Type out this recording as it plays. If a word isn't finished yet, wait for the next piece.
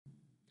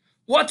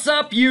What's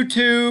up,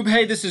 YouTube?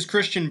 Hey, this is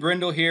Christian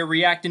Brindle here,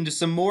 reacting to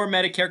some more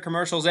Medicare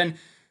commercials, and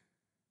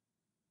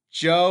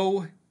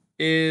Joe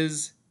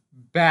is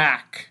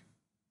back.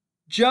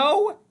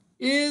 Joe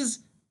is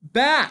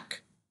back,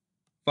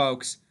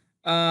 folks.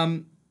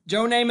 Joe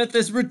Nameth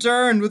is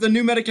returned with a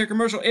new Medicare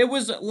commercial. It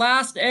was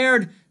last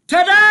aired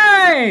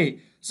today!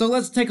 So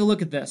let's take a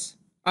look at this.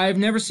 I have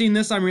never seen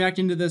this. I'm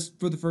reacting to this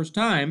for the first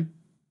time.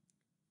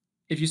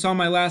 If you saw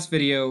my last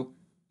video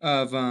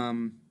of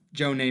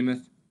Joe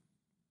Nameth,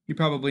 you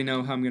probably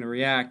know how I'm going to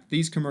react.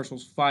 These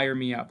commercials fire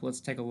me up.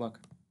 Let's take a look.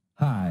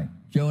 Hi,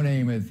 Joe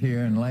Nameth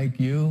here, and like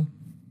you,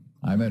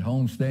 I'm at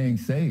home staying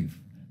safe.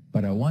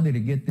 But I wanted to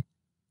get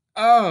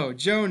Oh,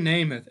 Joe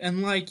Nameth,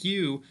 and like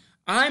you,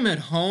 I'm at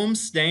home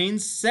staying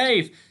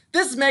safe.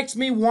 This makes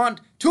me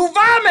want to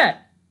vomit!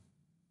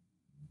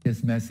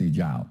 this message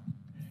out.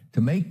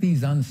 To make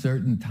these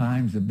uncertain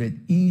times a bit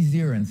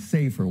easier and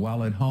safer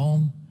while at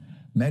home,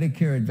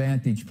 Medicare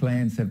Advantage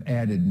plans have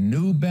added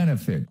new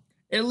benefits.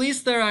 At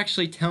least they're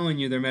actually telling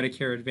you their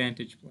Medicare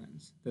Advantage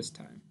plans this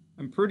time.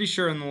 I'm pretty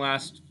sure in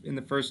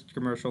the first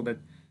commercial that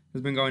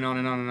has been going on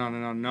and on and on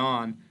and on and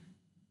on,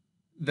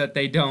 that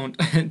they don't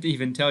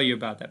even tell you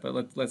about that,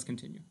 but let's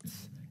continue.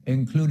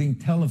 Including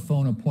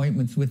telephone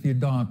appointments with your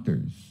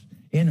doctors,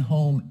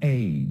 in-home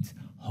aids,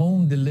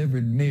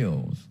 home-delivered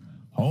meals,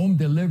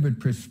 home-delivered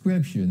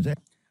prescriptions.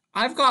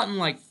 I've gotten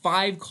like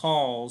 5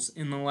 calls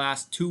in the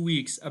last 2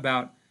 weeks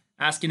about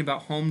asking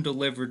about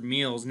home-delivered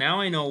meals.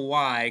 Now I know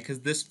why,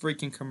 because this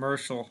freaking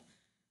commercial.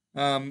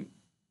 Let's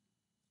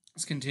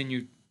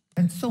continue.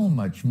 And so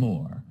much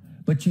more.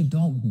 But you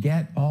don't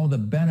get all the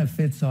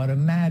benefits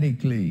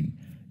automatically.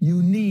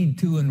 You need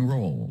to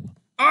enroll.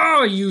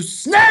 Oh, you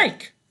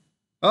snake!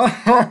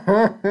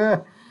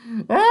 The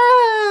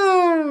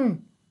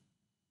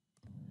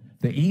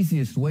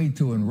easiest way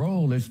to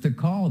enroll is to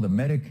call the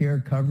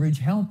Medicare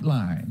Coverage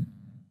Helpline.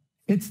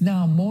 It's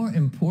now more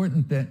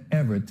important than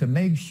ever to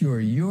make sure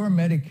your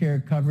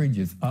Medicare coverage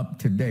is up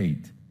to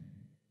date.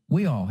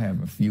 We all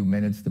have a few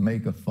minutes to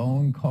make a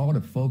phone call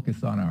to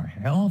focus on our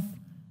health.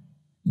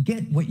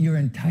 Get what you're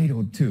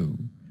entitled to.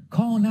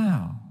 Call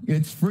now.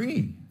 It's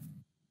free.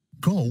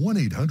 Call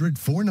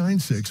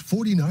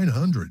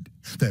 1-800-496-4900.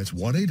 That's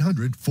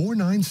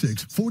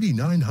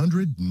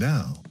 1-800-496-4900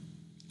 now.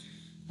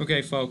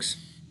 Okay, folks.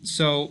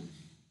 So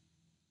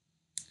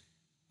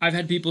I've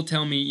had people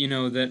tell me,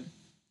 that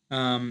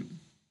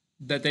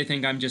that they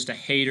think I'm just a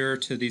hater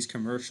to these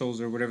commercials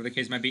or whatever the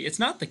case might be. It's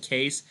not the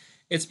case.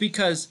 It's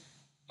because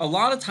a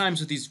lot of times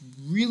with these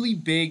really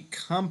big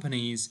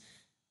companies,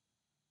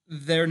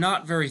 they're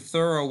not very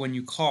thorough when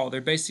you call.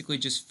 They're basically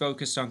just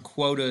focused on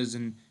quotas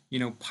and,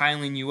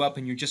 piling you up,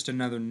 and you're just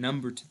another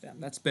number to them.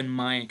 That's been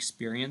my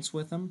experience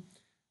with them.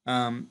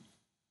 And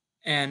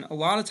a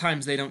lot of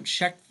times they don't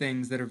check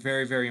things that are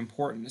very, very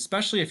important,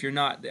 especially if you're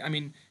not,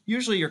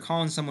 usually you're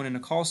calling someone in a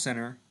call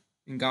center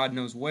in God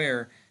knows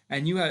where,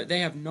 and they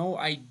have no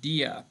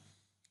idea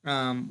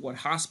what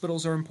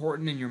hospitals are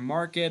important in your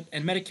market.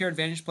 And Medicare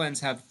Advantage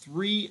plans have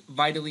 3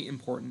 vitally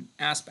important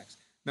aspects.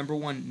 Number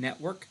 1,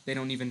 network. They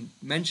don't even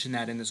mention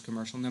that in this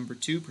commercial. Number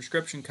 2,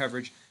 prescription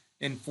coverage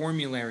and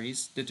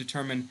formularies to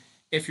determine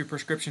if your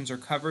prescriptions are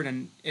covered,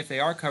 and if they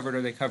are covered,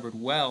 are they covered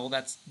well?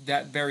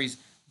 That varies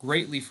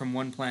greatly from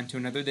one plan to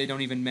another. They don't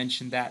even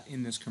mention that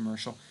in this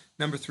commercial.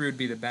 Number 3 would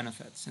be the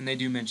benefits, and they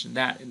do mention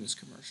that in this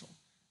commercial.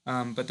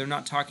 But they're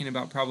not talking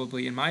about,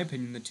 probably, in my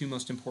opinion, the 2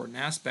 most important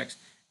aspects.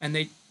 And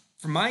they,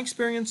 from my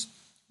experience,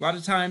 a lot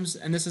of times,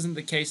 and this isn't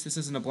the case, this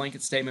isn't a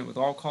blanket statement with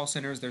all call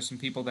centers. There's some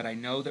people that I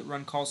know that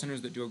run call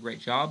centers that do a great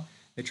job.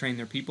 They train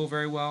their people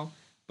very well.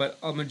 But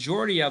a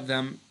majority of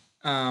them,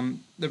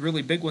 the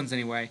really big ones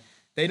anyway,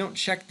 they don't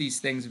check these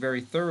things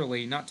very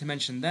thoroughly. Not to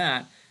mention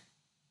that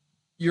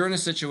you're in a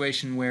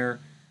situation where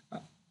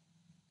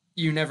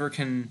you never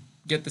can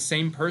get the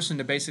same person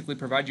to basically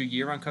provide you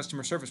year-round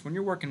customer service. When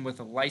you're working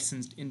with a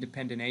licensed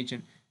independent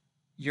agent,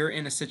 you're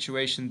in a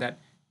situation that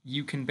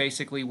you can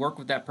basically work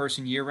with that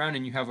person year-round,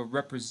 and you have a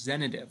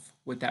representative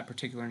with that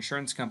particular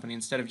insurance company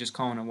instead of just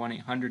calling a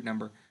 1-800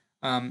 number.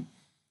 And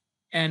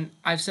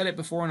I've said it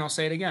before, and I'll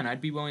say it again.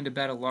 I'd be willing to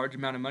bet a large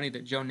amount of money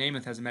that Joe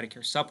Nameth has a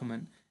Medicare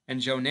supplement, and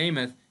Joe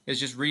Nameth is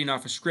just reading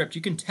off a script.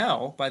 You can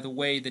tell by the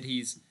way that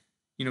he's,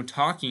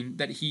 talking,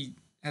 that he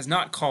has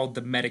not called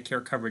the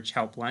Medicare Coverage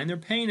Helpline. They're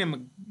paying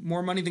him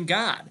more money than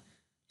God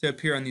to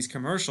appear on these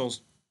commercials.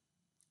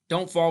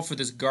 Don't fall for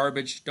this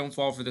garbage. Don't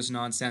fall for this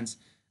nonsense.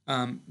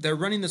 They're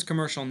running this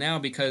commercial now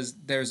because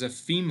there's a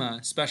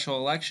FEMA special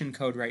election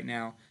code right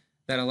now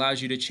that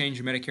allows you to change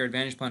your Medicare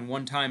Advantage plan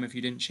one time if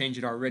you didn't change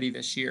it already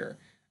this year.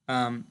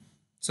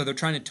 So they're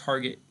trying to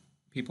target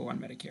people on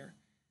Medicare.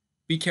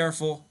 Be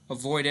careful.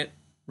 Avoid it.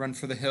 Run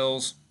for the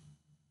hills.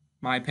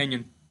 My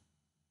opinion.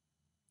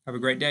 Have a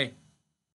great day.